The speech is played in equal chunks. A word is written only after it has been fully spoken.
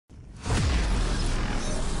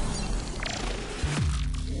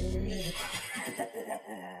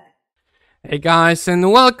Hey guys,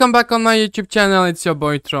 and welcome back on my YouTube channel. It's your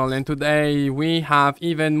boy Troll, and today we have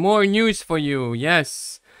even more news for you.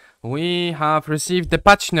 Yes, we have received the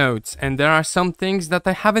patch notes, and there are some things that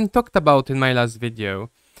I haven't talked about in my last video.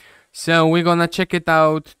 So we're gonna check it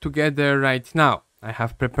out together right now. I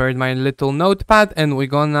have prepared my little notepad and we're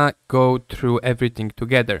gonna go through everything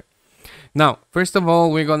together. Now, first of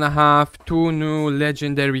all, we're gonna have two new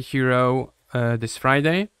legendary hero this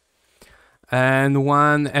Friday and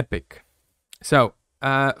one epic. So,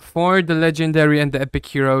 for the legendary and the epic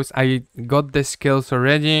heroes, I got the skills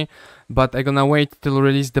already, but I'm gonna wait till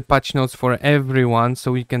release the patch notes for everyone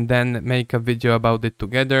so we can then make a video about it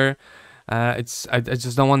together. I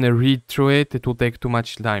just don't want to read through it. It will take too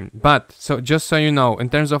much time. But so just so you know, in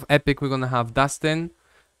terms of epic, we're gonna have Dustin,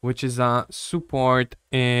 which is a support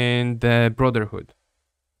in the Brotherhood,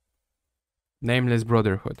 Nameless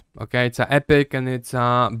Brotherhood. Okay, it's a epic and it's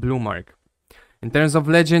a blue mark. In terms of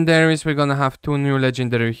legendaries, we're gonna have two new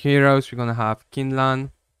legendary heroes. We're gonna have Kinlan,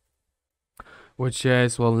 which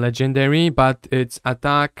is, well, legendary, but it's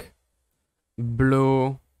attack,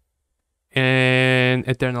 blue, and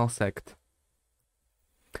Eternal Sect.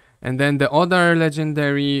 And then the other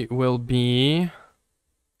legendary will be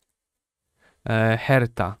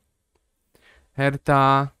Herta.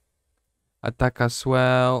 Herta, attack as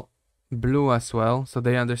well, blue as well. So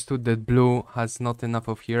they understood that blue has not enough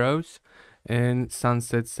of heroes in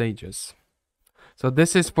Sunset Sages. So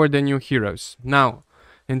this is for the new heroes. Now,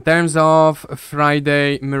 in terms of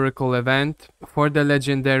Friday Miracle event, for the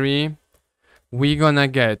legendary, we're gonna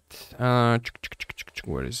get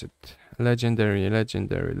where is it? Legendary.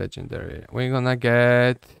 We're gonna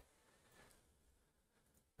get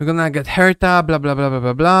Herta, blah blah blah blah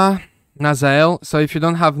blah blah. Nazael. So if you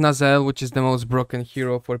don't have Nazael, which is the most broken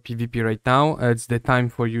hero for PvP right now, it's the time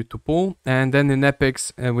for you to pull. And then in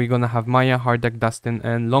epics, we're gonna have Maya, Hardak, Dustin,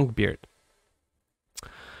 and Longbeard.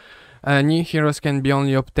 New heroes can be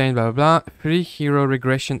only obtained, blah blah blah. Free hero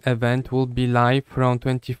regression event will be live from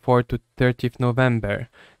 24th to 30th November,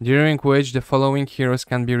 during which the following heroes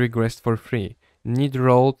can be regressed for free: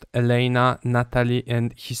 Nidrold, Elena, Natalie,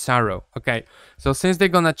 and Hisaro. Okay, so since they're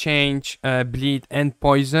gonna change bleed and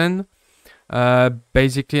poison,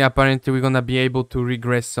 basically apparently we're gonna be able to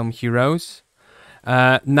regress some heroes.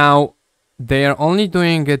 Now they are only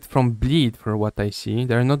doing it from bleed, for what I see.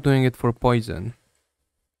 They're not doing it for poison.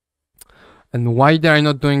 And why they are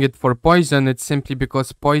not doing it for poison? It's simply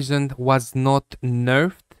because poison was not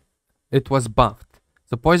nerfed, it was buffed.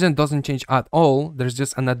 So poison doesn't change at all, there's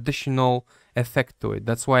just an additional effect to it.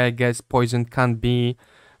 That's why I guess poison can't be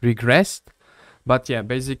regressed. But yeah,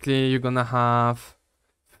 basically you're gonna have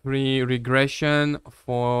free regression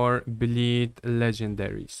for bleed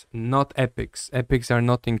legendaries, not epics. Epics are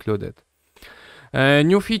not included.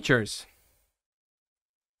 New features.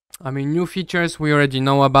 New features, we already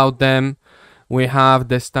know about them. We have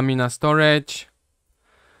the stamina storage,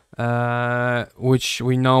 which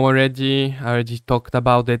we know already. I already talked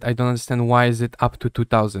about it. I don't understand why is it up to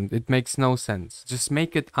 2000. It makes no sense. Just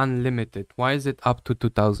make it unlimited. Why is it up to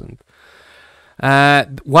 2000?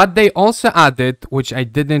 What they also added, which I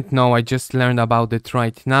didn't know, I just learned about it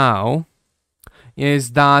right now,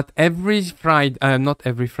 is that every Friday, not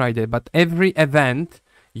every Friday, but every event,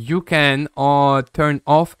 you can turn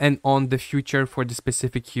off and on the future for the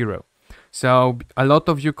specific hero. So a lot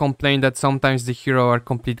of you complain that sometimes the hero are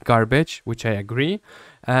complete garbage, which I agree.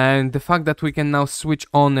 And the fact that we can now switch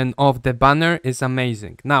on and off the banner is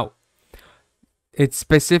amazing. Now, it's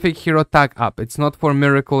specific hero tag up. It's not for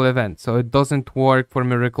miracle event. So it doesn't work for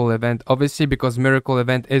miracle event, obviously, because miracle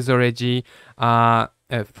event is already a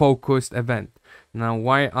focused event. Now,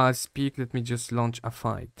 while I speak, let me just launch a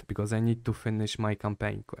fight because I need to finish my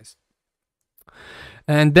campaign quest.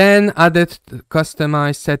 And then added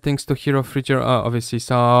customized settings to hero feature, obviously.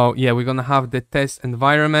 So yeah, we're gonna have the test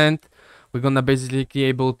environment. We're gonna basically be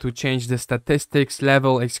able to change the statistics,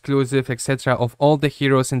 level, exclusive, etc. of all the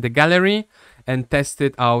heroes in the gallery and test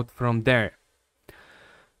it out from there.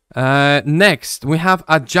 Next, we have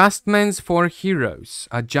adjustments for heroes.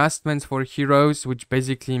 Adjustments for heroes, which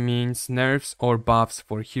basically means nerfs or buffs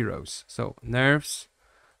for heroes. So nerfs,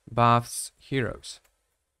 buffs, heroes.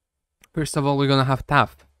 First of all, we're gonna have Taf.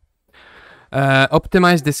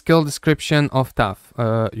 Optimize the skill description of Taf.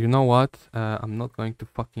 You know what? I'm not going to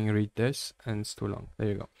fucking read this, and it's too long. There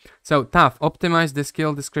you go. So Taf, optimize the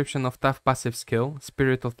skill description of Taf passive skill,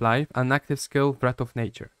 Spirit of Life, and active skill, Breath of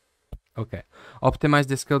Nature. Okay. Optimize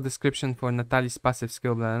the skill description for Natalie's passive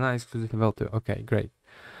skill, blah, blah, blah, exclusive level 2. Okay, great.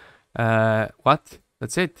 What?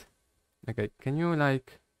 That's it? Okay, can you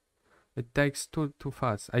like It takes too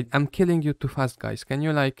fast. I'm killing you too fast, guys. Can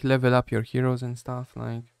you like level up your heroes and stuff?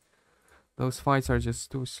 Like those fights are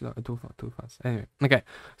just too slow, too fast. Anyway, okay.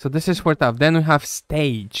 So this is for tough. Then we have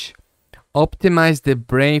stage. Optimize the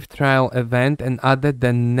Brave Trial event and added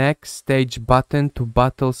the next stage button to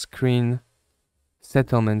battle screen,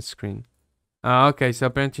 settlement screen. Okay, so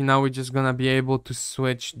apparently now we're just gonna be able to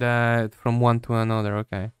switch that from one to another.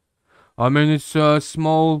 Okay. I mean, it's a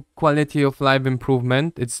small quality of life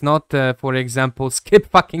improvement. It's not, for example, skip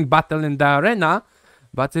fucking battle in the arena,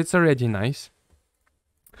 but it's already nice.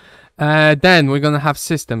 Then we're gonna have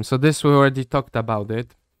system. So this we already talked about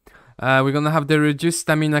it. We're gonna have the reduced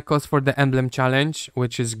stamina cost for the emblem challenge,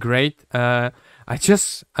 which is great. I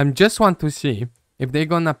just want to see if they're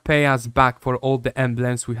gonna pay us back for all the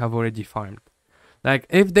emblems we have already farmed. Like,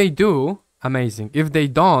 if they do, amazing. If they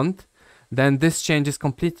don't, then this change is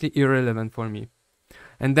completely irrelevant for me.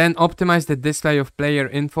 And then optimize the display of player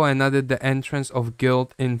info and added the entrance of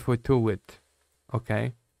guild info to it.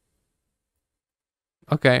 Okay.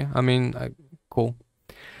 Okay, I mean, cool.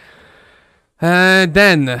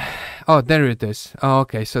 Then, oh, there it is. Oh,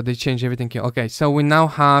 okay, so they changed everything here. Okay, so we now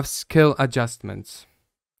have skill adjustments.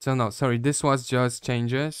 So no, sorry, this was just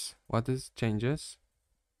changes. What is changes?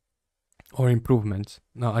 Or improvements?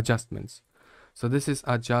 No, adjustments. So this is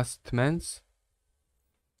adjustments.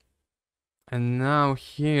 And now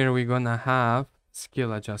here we're gonna have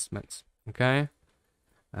skill adjustments. Okay?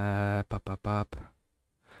 I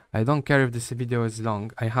don't care if this video is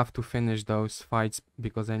long. I have to finish those fights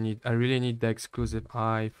because I really need the exclusive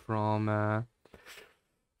eye from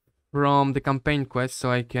the campaign quest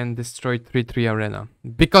so I can destroy 3-3 arena.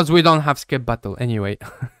 Because we don't have skip battle anyway.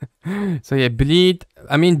 So yeah, bleed.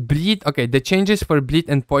 Okay, the changes for bleed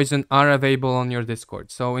and poison are available on your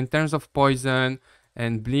Discord. So in terms of poison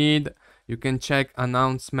and bleed, you can check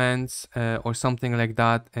announcements or something like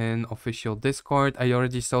that in official Discord. I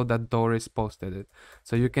already saw that Doris posted it.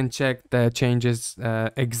 So you can check the changes,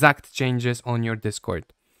 exact changes on your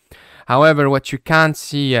Discord. However, what you can't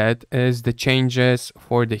see yet is the changes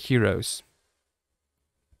for the heroes.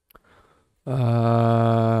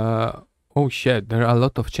 Oh shit, there are a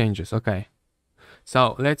lot of changes. Okay.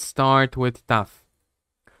 So let's start with tough.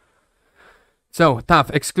 So, tough,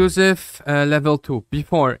 exclusive, level 2.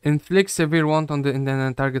 Before, inflict severe wound on the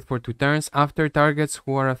intended target for 2 turns. After, targets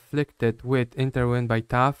who are afflicted with interwound by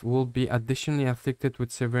tough will be additionally afflicted with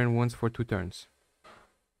severe wounds for 2 turns.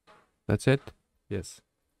 That's it? Yes.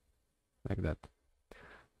 Like that.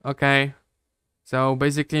 Okay. So,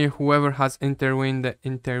 basically, whoever has intervened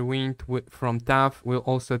from tough will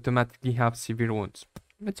also automatically have severe wounds.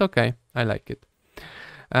 It's okay. I like it.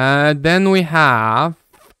 Then we have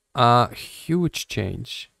a huge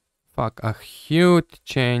change. A huge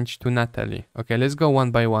change to Natalie. Okay, let's go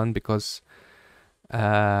one by one because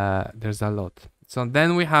there's a lot. So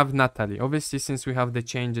then we have Natalie. Obviously, since we have the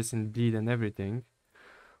changes in bleed and everything,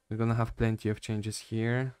 we're gonna have plenty of changes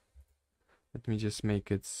here. Let me just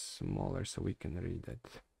make it smaller so we can read it.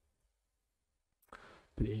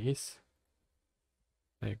 Please.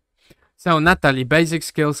 There. So Natalie, basic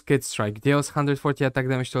skills, Kid Strike. Deals 140 attack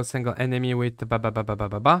damage to a single enemy with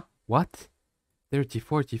what? 30,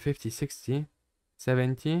 40, 50, 60,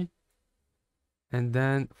 70. And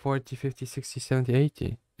then 40, 50, 60, 70,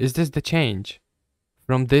 80. Is this the change?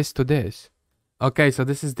 From this to this? Okay, so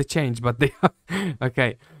this is the change, but they...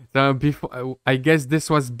 Okay, so before... I guess this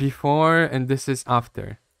was before and this is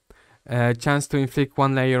after. Chance to inflict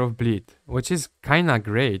 1 layer of bleed, which is kinda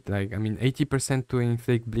great. Like, I mean, 80% to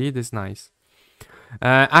inflict bleed is nice.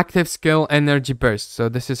 Active skill, energy burst. So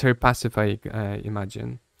this is her passive, I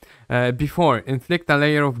imagine. Before, inflict a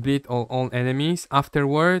layer of bleed on all enemies.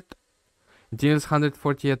 Afterward, deals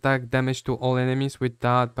 140 attack damage to all enemies with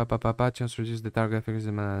that. Chance to reduce the target.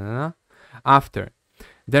 After,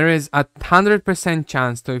 there is a 100%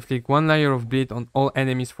 chance to inflict 1 layer of bleed on all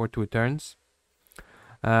enemies for 2 turns.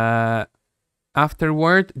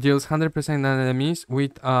 Afterward, deals 100% on enemies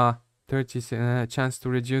with a 30 chance to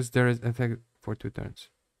reduce their effect for 2 turns.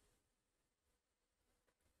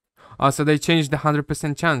 Oh, so they changed the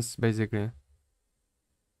 100% chance, basically.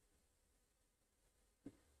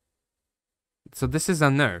 So this is a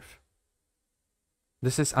nerf.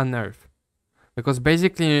 This is a nerf. Because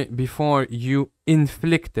basically, before you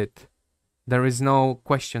inflict it, there is no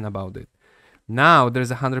question about it. Now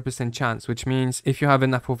there's a 100% chance, which means if you have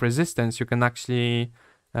enough of resistance, you can actually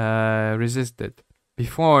resist it.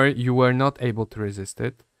 Before, you were not able to resist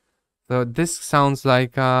it. So this sounds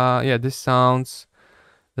like, yeah, this sounds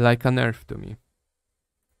like a nerf to me.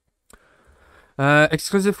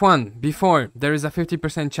 Exclusive one. Before, there is a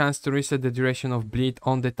 50% chance to reset the duration of bleed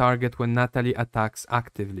on the target when Natalie attacks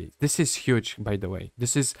actively. This is huge, by the way.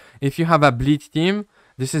 This is, if you have a bleed team,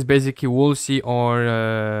 this is basically Woolsey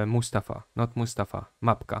or Mustafa. Not Mustafa,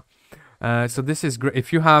 Mapka. So this is great.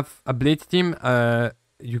 If you have a bleed team,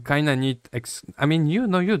 you kind of need... I mean, you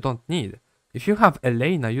don't need. If you have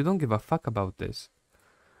Elena, you don't give a fuck about this.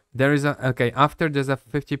 There is a... Okay, after there's a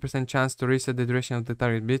 50% chance to reset the duration of the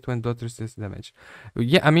target bleed when blood resists damage.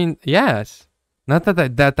 Yeah, I mean, yes. Not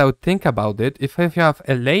that I would think about it. If you have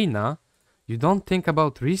Elena, you don't think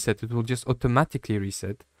about reset. It will just automatically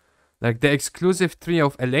reset. Like, the exclusive 3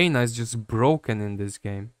 of Elena is just broken in this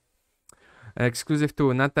game. Exclusive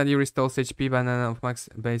 2, Natalie restores HP banana of max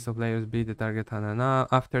base of layers bleed the target banana.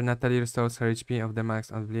 After Natalie restores her HP of the max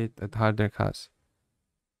of bleed at harder has.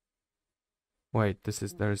 Wait,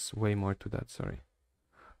 there's way more to that, sorry.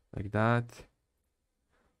 Like that.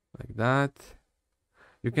 Like that.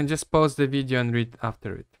 You can just pause the video and read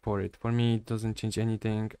after it, for it. For me, it doesn't change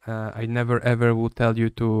anything. I never ever will tell you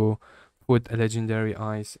to put a legendary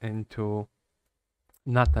eyes into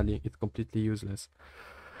Natalie. It's completely useless.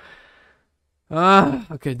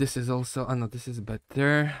 Okay, this is also... Oh no, this is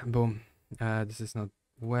better. Boom. This is not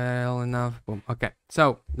well enough. Boom. Okay,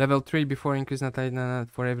 so level 3, before increase Natalie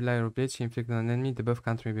for every layer of bleach inflicted on an enemy, the buff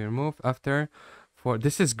can't be removed. After,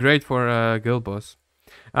 this is great for guild boss.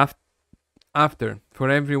 After, for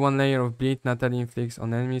every 1 layer of bleed Natalie inflicts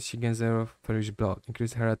on enemies, she gains 0 for each blood.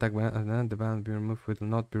 Increase her attack when the ban will be removed, will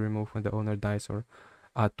not be removed when the owner dies or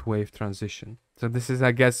at wave transition. So this is,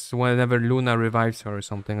 I guess, whenever Luna revives her or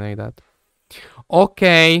something like that.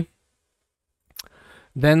 Okay.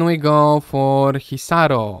 Then we go for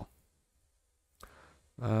Hisaro.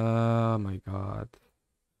 Oh my god.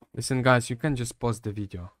 Listen, guys, you can just pause the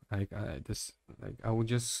video. I will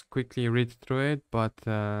just quickly read through it, but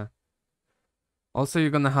also you're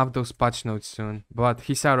gonna have those patch notes soon. But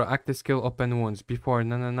Hisaro, active skill, open wounds. Before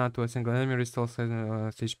to a single enemy, restores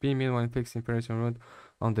HP, meanwhile inflicts inspiration wound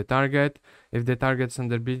on the target. If the target's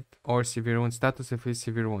under bleed or severe wound status, if it's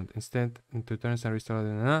severe wound. Instead, in 2 turns and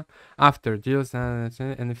restore after deals and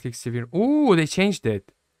inflicts severe... Ooh, they changed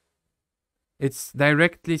it. It's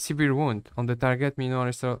directly severe wound on the target, meanwhile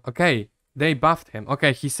restore... Okay, they buffed him.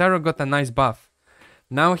 Okay, Hisaro got a nice buff.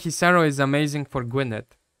 Now Hisaro is amazing for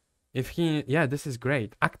Gwyneth. If he... Yeah, this is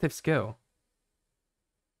great. Active skill.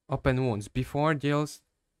 Open wounds. Before deals...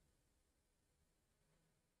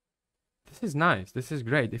 This is nice. This is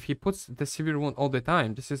great. If he puts the severe wound all the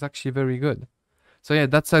time, this is actually very good. So yeah,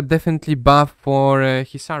 that's a definitely buff for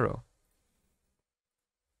Hisaro.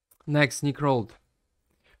 Next, sneak rolled.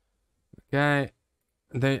 Okay.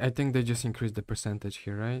 I think they just increased the percentage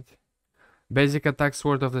here, right? Basic attack,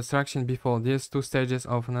 Sword of Destruction. Before this, 2 stages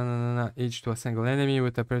of each to a single enemy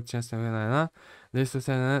with a per chance to this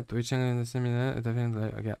to each enemy in the same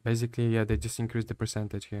yeah, basically, yeah, they just increased the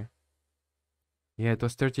percentage here. Yeah, it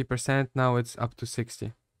was 30%, now it's up to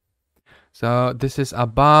 60. So this is a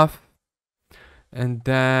buff. And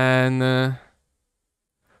then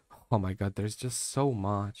oh my god, there's just so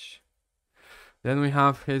much. Then we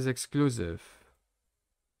have his exclusive.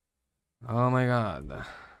 Oh my god.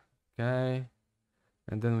 Okay.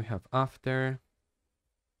 And then we have after.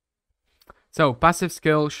 So, passive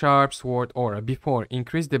skill, sharp, sword, aura. Before,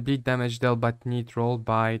 increase the bleed damage dealt by need rolled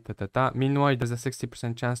by Meanwhile, there's a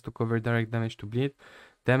 60% chance to cover direct damage to bleed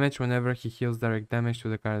damage whenever he heals direct damage to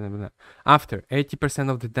the current. After, 80%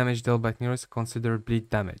 of the damage dealt by Nero is considered bleed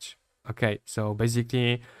damage. Okay, so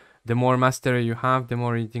basically, the more mastery you have, the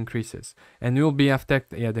more it increases. And you'll be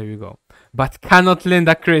affected. Yeah, there you go. But cannot lend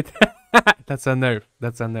a crit. That's a nerf.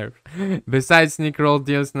 That's a nerf. Besides, sneak roll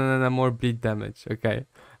deals more bleed damage. Okay.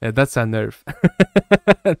 Yeah, that's a nerf.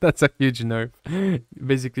 That's a huge nerf.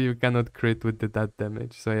 Basically, you cannot crit with that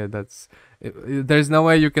damage. So yeah, there's no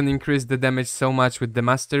way you can increase the damage so much with the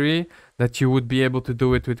mastery that you would be able to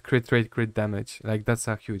do it with crit rate, crit damage. Like, that's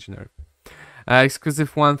a huge nerf.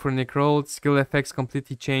 Exclusive 1 for Necrold. Skill effects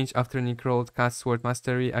completely change after Necrold casts Sword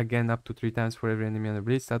Mastery. Again, up to 3 times for every enemy on the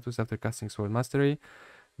bleed status after casting Sword Mastery.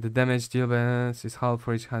 The damage deal balance is half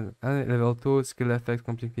for each hand. Level 2, skill effects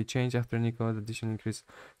completely change after Necrold additional increase.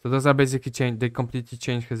 So those are basically changed. They completely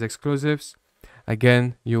change his exclusives.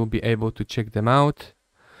 Again, you'll be able to check them out.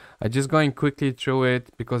 I'm just going quickly through it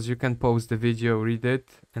because you can pause the video, read it,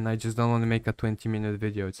 and I just don't want to make a 20-minute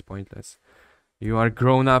video. It's pointless. You are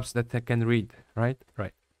grown-ups that can read, right?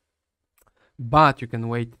 Right. But you can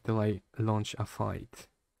wait till I launch a fight.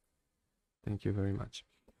 Thank you very much.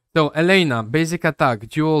 So, Elena, basic attack,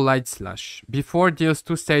 dual light slash. Before deals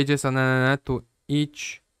 2 stages on to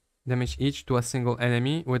each damage each to a single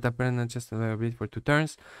enemy with a permanent chest availability for 2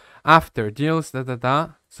 turns. After deals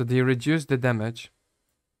so they reduce the damage.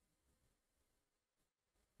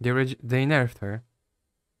 They nerfed her,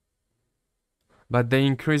 but they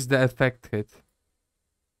increase the effect hit.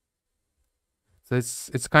 So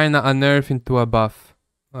it's kind of a nerf into a buff,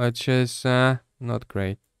 which is not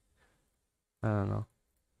great. I don't know.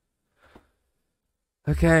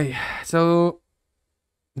 Okay, so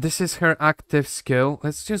this is her active skill.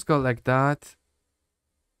 Let's just go like that.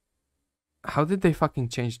 How did they fucking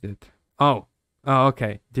change it? Oh,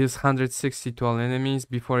 okay. Deals 160 to all enemies.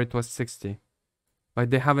 Before it was 60. But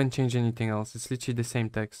they haven't changed anything else. It's literally the same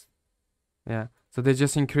text. Yeah. So they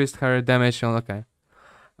just increased her damage. Okay.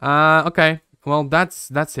 Okay. Well, that's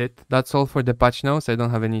it. That's all for the patch notes. I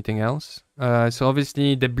don't have anything else. So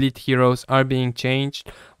obviously the bleed heroes are being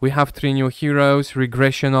changed. We have 3 new heroes,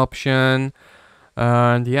 regression option,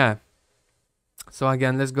 and yeah. So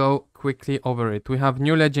again, let's go quickly over it. We have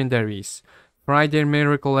new legendaries, Friday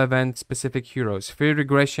Miracle Event specific heroes, free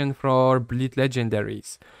regression for bleed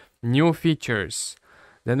legendaries, new features.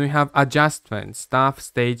 Then we have adjustments, staff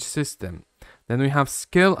stage system. Then we have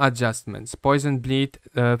skill adjustments, poison bleed.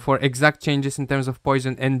 For exact changes in terms of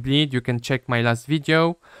poison and bleed, you can check my last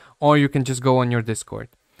video, or you can just go on your Discord.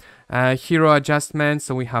 Hero adjustments,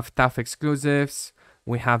 so we have tough exclusives.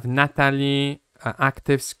 We have Natalie,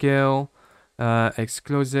 active skill,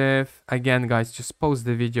 exclusive. Again, guys, just pause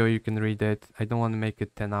the video, you can read it. I don't want to make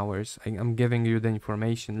it 10 hours. I'm giving you the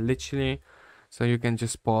information literally, so you can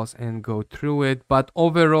just pause and go through it. But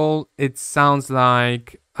overall, it sounds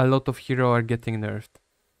like a lot of heroes are getting nerfed.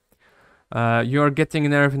 You are getting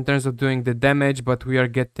nerfed in terms of doing the damage, but we are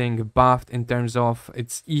getting buffed in terms of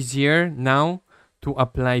it's easier now to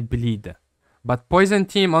apply bleed. But poison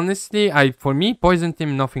team, honestly, for me, poison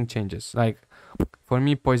team, nothing changes. Like, for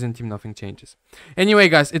me, poison team, nothing changes. Anyway,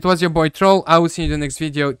 guys, it was your boy Troll. I will see you in the next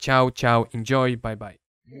video. Ciao, ciao. Enjoy. Bye, bye.